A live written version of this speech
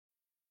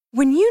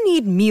When you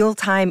need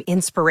mealtime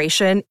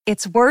inspiration,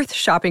 it's worth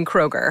shopping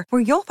Kroger,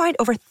 where you'll find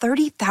over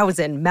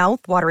 30,000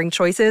 mouth-watering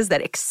choices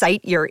that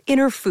excite your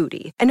inner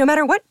foodie. And no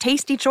matter what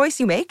tasty choice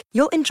you make,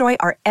 you'll enjoy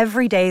our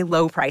everyday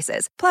low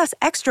prices, plus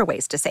extra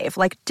ways to save,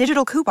 like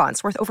digital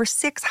coupons worth over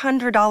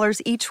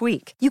 $600 each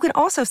week. You can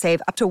also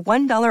save up to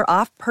 $1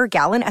 off per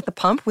gallon at the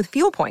pump with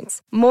fuel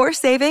points. More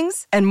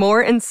savings and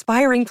more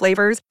inspiring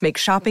flavors make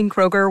shopping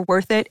Kroger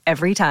worth it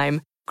every time.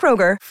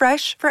 Kroger,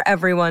 fresh for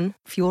everyone.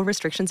 Fuel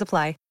restrictions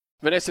apply.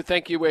 Vanessa,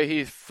 thank you. We're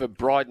here for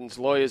Bryden's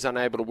lawyers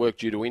unable to work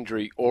due to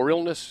injury or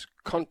illness.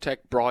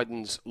 Contact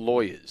Bryden's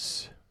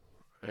lawyers.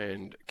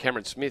 And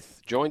Cameron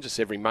Smith joins us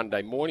every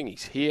Monday morning.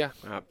 He's here.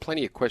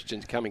 Plenty of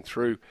questions coming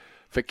through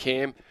for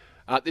Cam.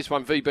 This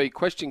one, VB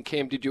question,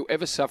 Cam, did you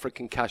ever suffer a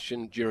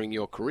concussion during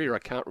your career? I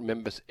can't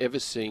remember ever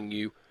seeing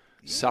you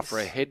suffer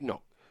a head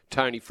knock.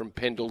 Tony from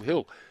Pendle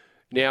Hill.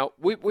 Now,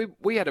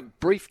 we had a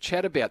brief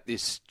chat about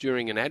this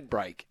during an ad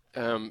break.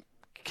 And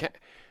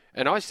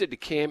I said to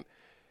Cam,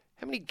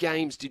 how many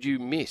games did you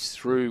miss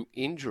through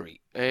injury?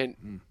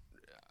 And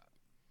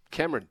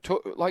Cameron,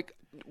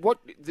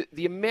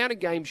 the amount of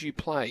games you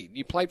played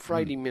for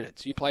 80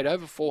 minutes. You played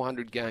over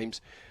 400 games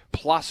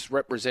plus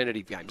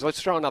representative games.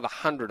 Let's throw another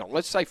 100 on.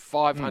 Let's say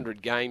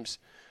 500 games.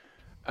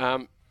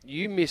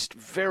 You missed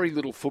very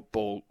little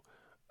football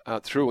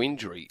through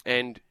injury.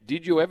 And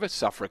did you ever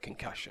suffer a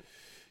concussion?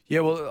 Yeah,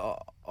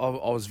 well, I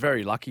was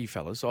very lucky,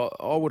 fellas. I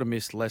would have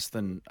missed less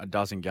than a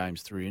dozen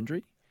games through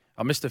injury.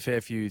 I missed a fair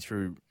few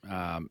through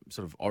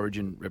sort of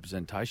origin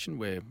representation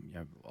where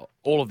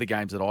all of the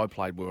games that I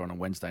played were on a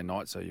Wednesday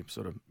night, so you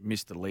sort of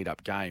missed the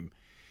lead-up game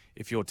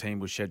if your team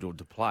was scheduled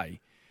to play.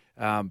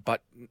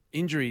 But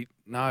injury,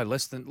 no,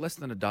 less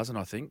than a dozen,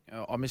 I think.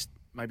 I missed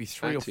maybe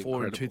three or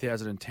four in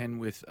 2010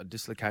 with a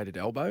dislocated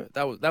elbow.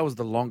 That was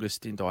the longest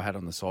stint I had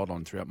on the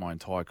sideline throughout my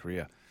entire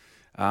career.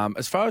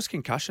 As far as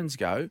concussions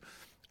go,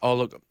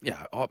 I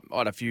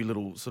had a few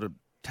little sort of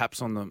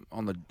taps on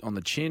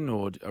the chin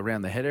or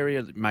around the head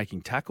area, making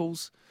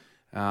tackles.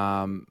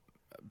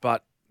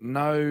 But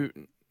no,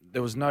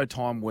 there was no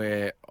time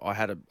where I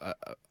had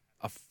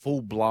a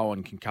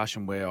full-blown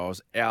concussion where I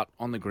was out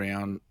on the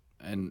ground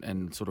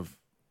and sort of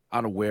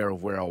unaware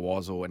of where I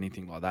was or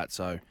anything like that.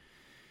 So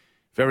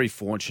very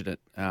fortunate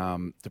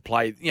to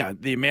play,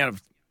 the amount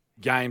of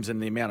games and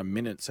the amount of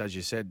minutes, as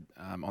you said,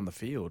 on the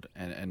field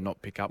and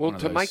not pick up one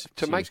of those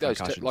to make those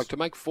to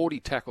make 40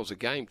 tackles a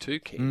game too,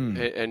 Kim,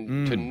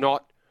 and to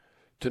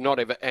not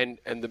ever and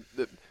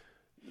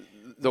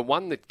the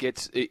one that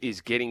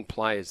is getting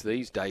players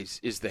these days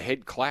is the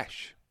head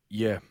clash.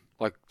 Yeah.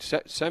 Like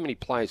so many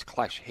players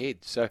clash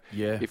heads. So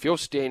if you're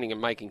standing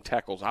and making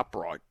tackles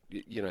upright,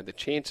 the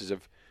chances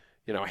of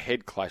a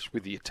head clash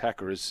with the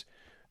attacker is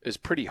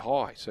pretty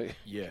high. So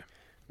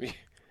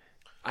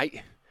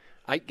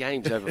eight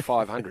games over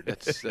 500.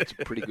 That's a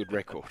pretty good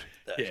record.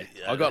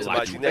 I got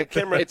lucky. Now,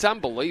 Cameron, it's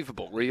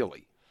unbelievable,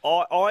 really.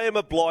 I am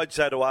obliged,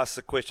 though, to ask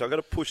the question. I've got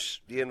to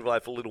push the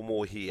envelope a little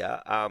more here.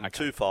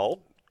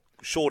 Twofold,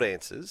 short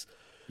answers.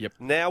 Yep.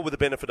 Now, with the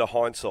benefit of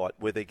hindsight,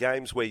 were there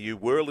games where you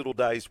were a little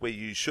dazed where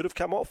you should have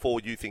come off, or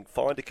you think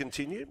fine to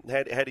continue?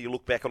 How do you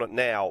look back on it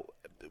now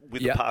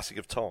with the passing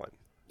of time?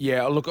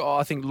 Yeah, look,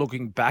 I think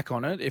looking back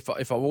on it, if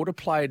I would have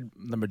played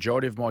the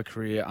majority of my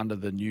career under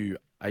the new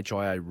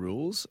HIA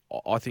rules,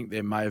 I think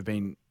there may have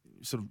been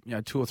sort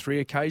of 2 or 3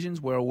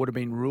 occasions where I would have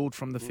been ruled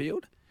from the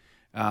field.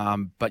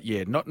 But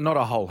yeah, not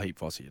a whole heap,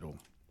 Fossey, at all.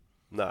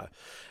 No.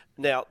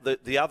 Now,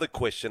 the other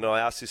question, I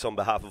ask this on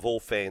behalf of all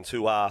fans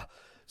who are...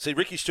 See,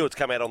 Ricky Stewart's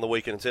come out on the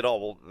weekend and said,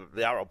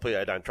 the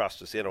RLPA don't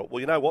trust us. Well,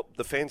 you know what?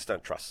 The fans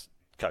don't trust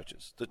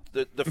coaches.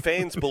 The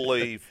fans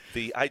believe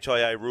the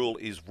HIA rule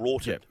is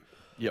rorted.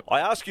 Yep.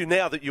 I ask you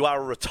now that you are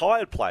a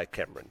retired player,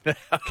 Cameron,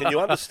 can you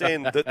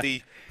understand that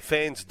the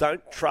fans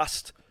don't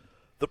trust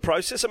the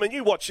process? I mean,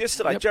 you watched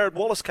yesterday, Jared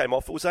Wallace came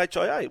off, it was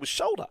HIA, it was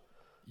shoulder.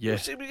 Yeah.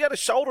 We had a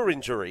shoulder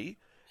injury,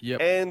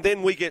 and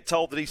then we get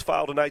told that he's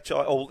failed an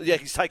HIA,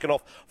 he's taken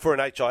off for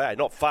an HIA,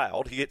 not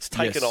failed, he gets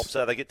taken off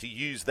so they get to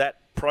use that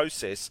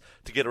process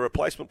to get a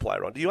replacement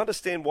player on. Do you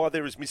understand why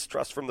there is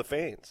mistrust from the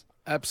fans?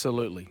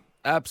 Absolutely.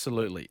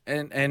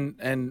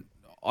 And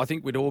I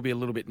think we'd all be a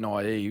little bit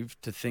naive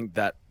to think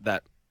that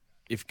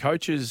if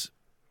coaches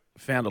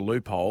found a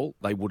loophole,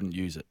 they wouldn't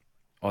use it.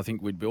 I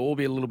think we'd all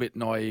be a little bit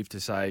naive to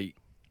say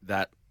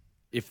that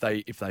if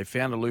they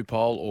found a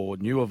loophole or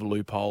knew of a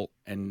loophole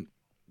and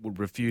would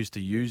refuse to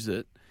use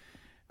it,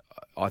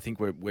 I think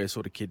we're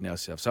sort of kidding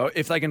ourselves. So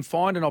if they can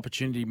find an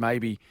opportunity,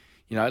 maybe,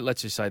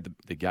 let's just say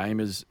the game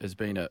has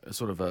been a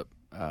sort of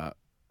a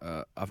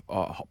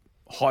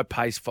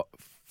high-paced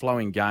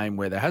flowing game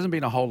where there hasn't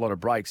been a whole lot of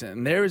breaks,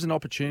 and there is an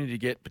opportunity to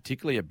get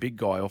particularly a big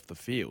guy off the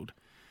field,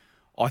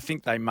 I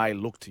think they may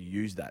look to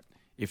use that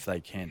if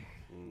they can.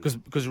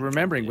 Because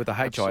remembering with the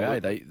HIA,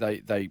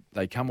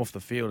 they come off the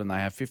field and they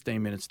have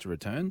 15 minutes to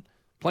return.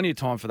 Plenty of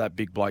time for that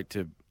big bloke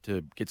to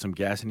get some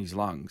gas in his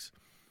lungs.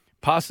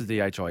 Passes the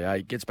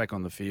HIA, gets back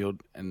on the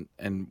field, and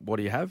what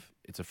do you have?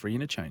 It's a free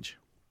interchange.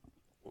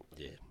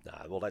 Yeah, no,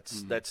 well,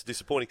 that's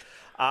disappointing.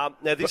 Now,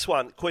 this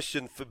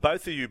question for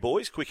both of you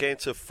boys, quick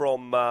answer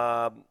from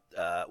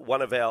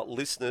one of our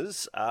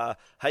listeners,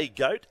 hey,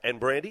 Goat and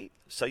Brandy,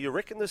 so you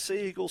reckon the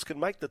Sea Eagles can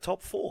make the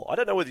top 4? I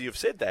don't know whether you've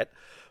said that,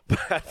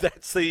 but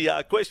that's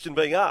the question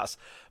being asked.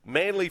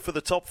 Manly for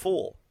the top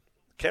 4.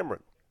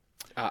 Cameron?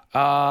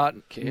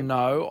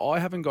 No, I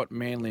haven't got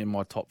Manly in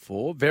my top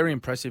 4. Very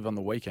impressive on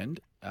the weekend.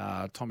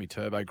 Tommy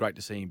Turbo, great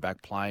to see him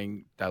back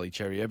playing. Daly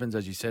Cherry Evans,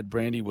 as you said,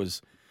 Brandy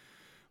was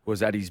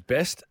at his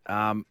best.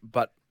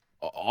 But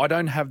I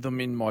don't have them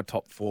in my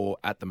top 4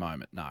 at the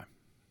moment, no.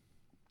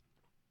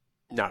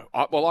 No,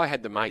 I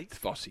had them 8th,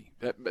 Vossi.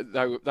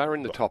 They were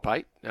in the top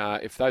 8.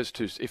 If those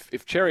two,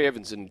 if Cherry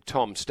Evans and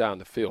Tom stay on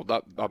the field,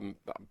 I'm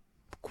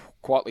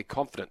quietly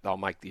confident they'll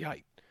make the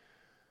 8.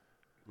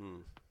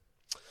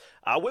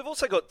 We've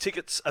also got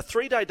tickets, a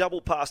 3-day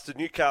double pass to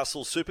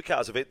Newcastle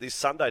Supercars event this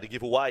Sunday to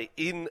give away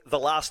in the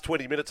last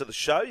 20 minutes of the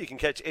show. You can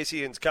catch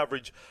SEN's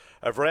coverage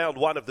of round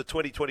 1 of the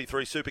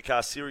 2023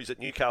 Supercar Series at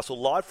Newcastle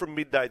live from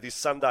midday this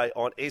Sunday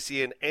on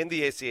SEN and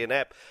the SEN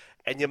app.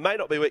 And you may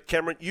not be,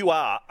 Cameron, you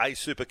are a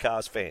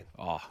Supercars fan.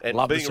 And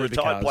love being the a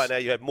retired Supercars. player now,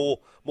 you have more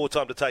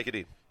time to take it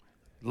in.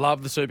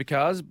 Love the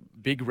Supercars.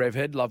 Big rev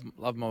head. Love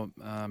my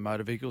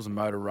motor vehicles and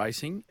motor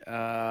racing.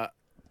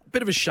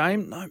 Bit of a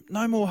shame.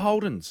 No more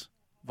Holdens,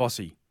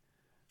 Vossi.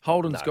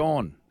 Holden's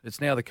gone. It's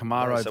now the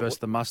Camaro versus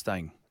the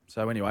Mustang.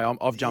 So anyway,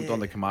 I've jumped on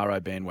the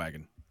Camaro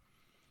bandwagon.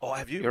 Oh,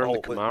 have you? You're on the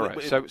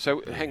Camaro.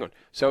 So hang on.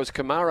 So is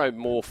Camaro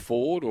more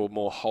Ford or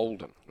more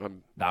Holden?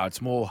 No,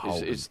 it's more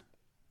Holden.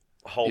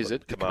 Holden, is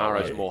it? The Camaro.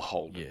 Camaro's more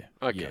Holden.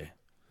 Yeah. Okay.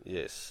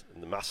 Yeah. Yes,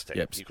 and the Mustang.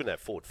 Yep. You couldn't have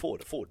Ford,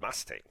 a Ford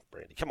Mustang,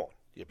 Brandy. Come on.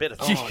 You're better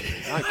than Oh,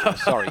 okay,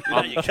 sorry.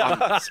 you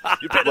can't.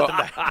 You're better than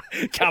that.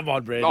 Come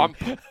on,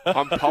 Brandon.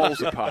 I'm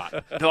poles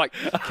apart. Like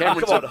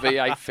Cameron's a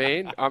V8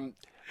 fan.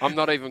 I'm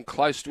not even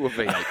close to a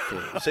V8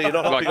 fan. So you're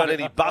not hopping on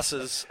any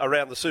buses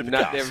around the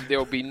Supercars? No, there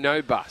will be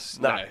no bus.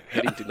 No,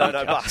 heading to no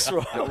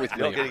Newcastle. bus. Right. Not with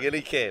You're me. not getting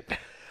any can.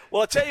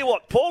 Well, I tell you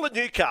what, Paul at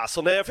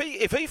Newcastle. Now,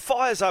 if he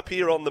fires up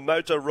here on the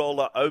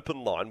Motorola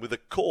open line with a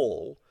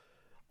call,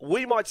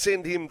 we might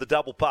send him the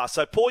double pass.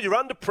 So, Paul, you're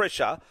under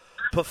pressure.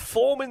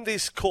 Perform in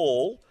this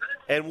call,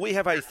 and we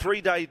have a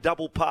 3-day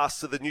double pass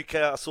to the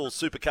Newcastle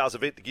Supercars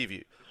event to give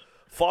you.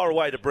 Fire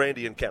away to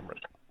Brandy and Cameron.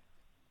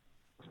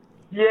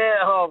 Yeah,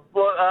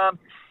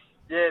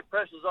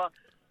 pressure's on.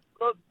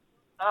 Look,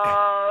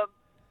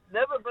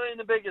 never been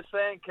the biggest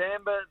fan,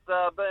 Cam,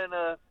 but being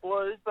a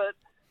Blues, but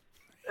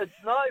it's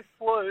no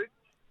fluke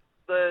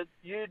that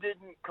you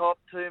didn't cop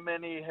too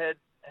many head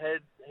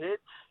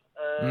hits,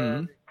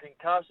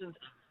 concussions.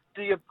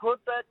 Do you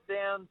put that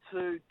down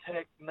to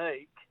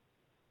technique?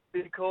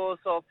 Because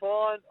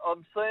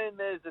I'm seeing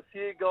there's a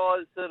few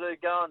guys that are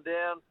going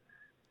down.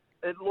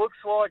 It looks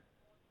like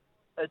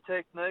a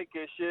technique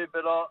issue,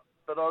 but I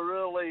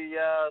really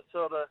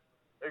sort of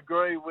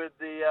agree with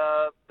the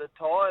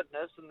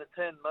tiredness and the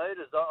 10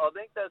 metres. I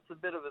think that's a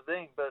bit of a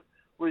thing. But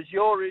was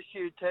your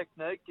issue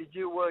technique? Did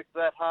you work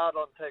that hard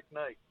on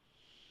technique?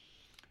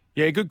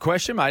 Yeah, good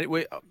question, mate.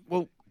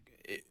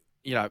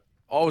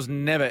 I was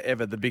never,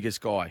 ever the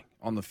biggest guy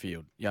on the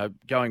field.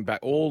 Going back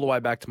all the way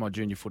back to my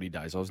junior footy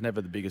days, I was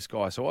never the biggest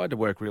guy. So I had to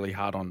work really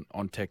hard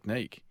on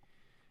technique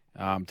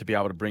to be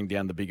able to bring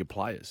down the bigger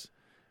players.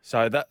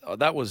 So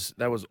that was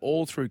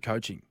all through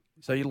coaching.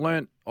 So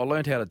I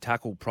learned how to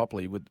tackle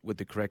properly with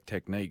the correct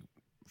technique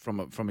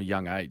from a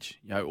young age.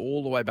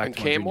 All the way back to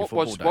my junior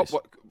football days.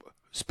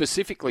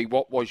 Specifically,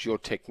 what was your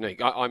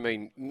technique? I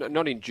mean,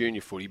 not in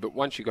junior footy, but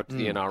once you got to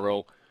the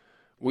NRL,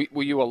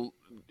 were you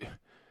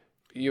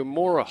you're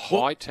more a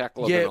high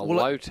tackler than a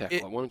low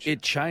tackler, weren't you?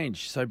 It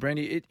changed. So,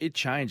 Brandy, it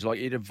changed. Like,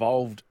 it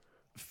evolved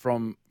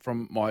from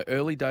my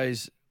early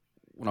days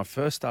when I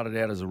first started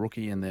out as a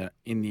rookie in the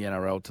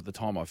NRL to the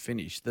time I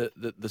finished.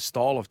 The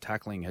style of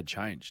tackling had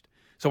changed.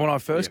 So when I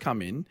first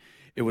come in,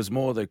 it was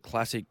more the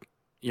classic,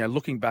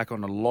 looking back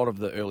on a lot of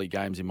the early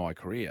games in my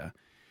career,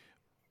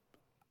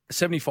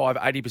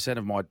 75-80%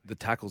 of the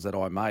tackles that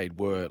I made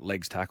were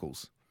legs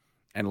tackles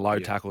and low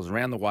tackles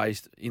around the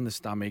waist, in the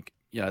stomach,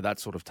 that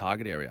sort of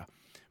target area.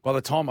 By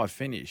the time I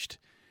finished,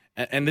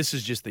 and this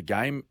is just the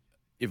game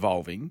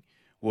evolving,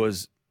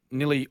 was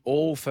nearly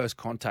all first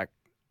contact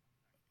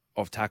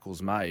of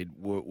tackles made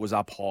was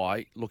up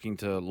high, looking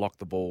to lock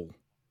the ball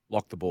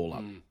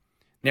up.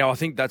 Now, I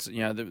think that's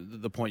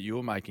the point you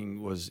were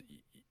making was,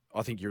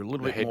 I think you're a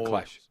little bit head more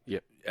clash.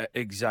 Yep,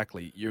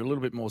 exactly. You're a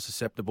little bit more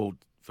susceptible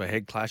for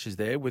head clashes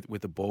there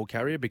with the ball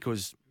carrier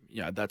because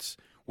that's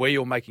where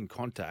you're making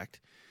contact.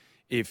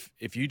 If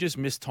you just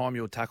mistime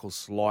your tackle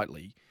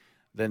slightly,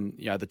 then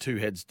the two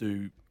heads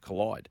do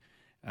collide.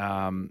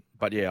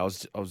 But I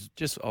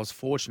was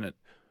fortunate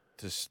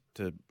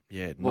to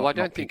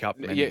not pick up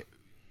many. Yeah.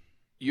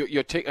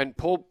 And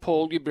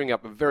Paul, you bring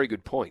up a very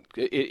good point.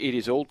 It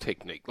is all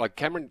technique. Like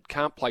Cameron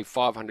can't play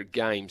 500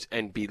 games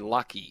and be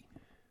lucky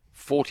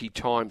 40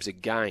 times a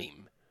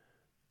game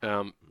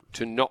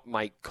to not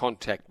make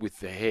contact with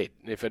the head.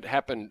 And if it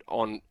happened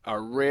on a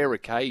rare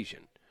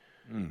occasion,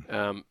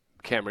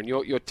 Cameron,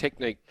 your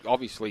technique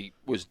obviously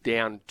was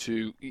down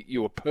to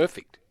you were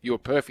perfect. You were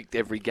perfect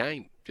every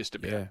game, just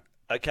about. Yeah.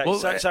 Okay, Well,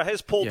 so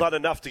has Paul done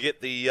enough to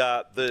get the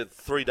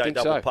 3-day Think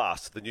double so.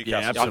 pass? The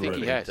Newcastle. Yeah, absolutely. I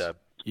think he has.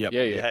 Yep.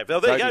 Yeah, You have.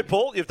 Well, there you go, Totally.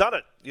 Paul. You've done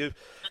it. You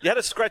had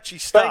a scratchy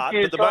start,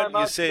 you but the so moment you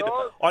much, said,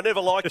 guys. I never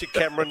liked you,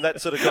 Cameron,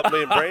 that sort of got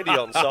me and Brandy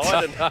on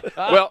side. And,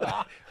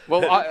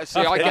 Well,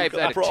 I gave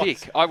that a Right.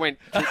 tick. I went.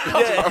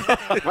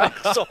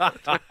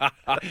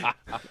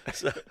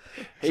 So,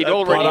 He'd so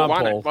already well done,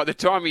 won Paul. it. By the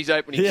time his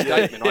opening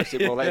statement, I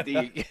said, well,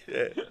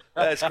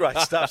 that's great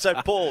stuff. So,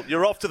 Paul,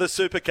 you're off to the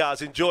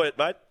supercars. Enjoy it,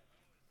 mate.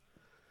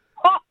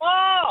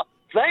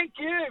 Thank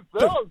you,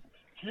 fellas.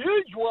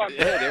 Huge one.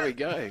 yeah, there we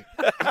go.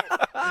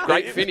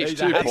 Great finish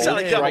too, He's Paul.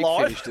 only come Great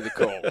alive. finish to the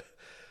call.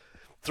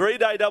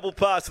 3-day double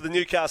pass to the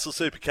Newcastle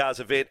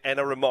Supercars event, and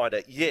a reminder,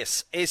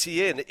 yes,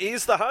 SEN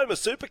is the home of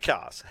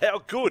supercars. How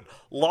good.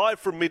 Live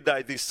from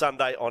midday this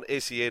Sunday on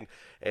SEN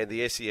and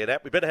the SEN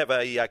app. We better have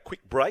a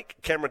quick break.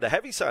 Cameron to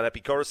have his son, Happy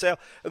Coruscant,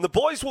 and the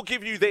boys will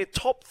give you their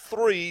top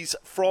threes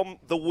from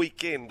the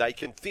weekend. They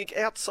can think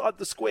outside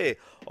the square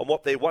on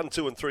what their 1,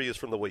 2 and 3 is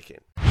from the weekend.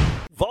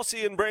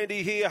 Vossi and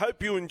Brandy here.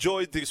 Hope you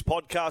enjoyed this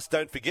podcast.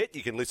 Don't forget,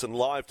 you can listen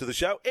live to the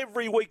show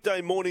every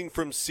weekday morning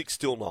from 6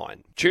 till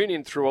 9. Tune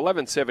in through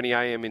 11:70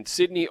 a.m. in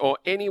Sydney or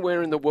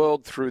anywhere in the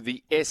world through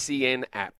the SEN app.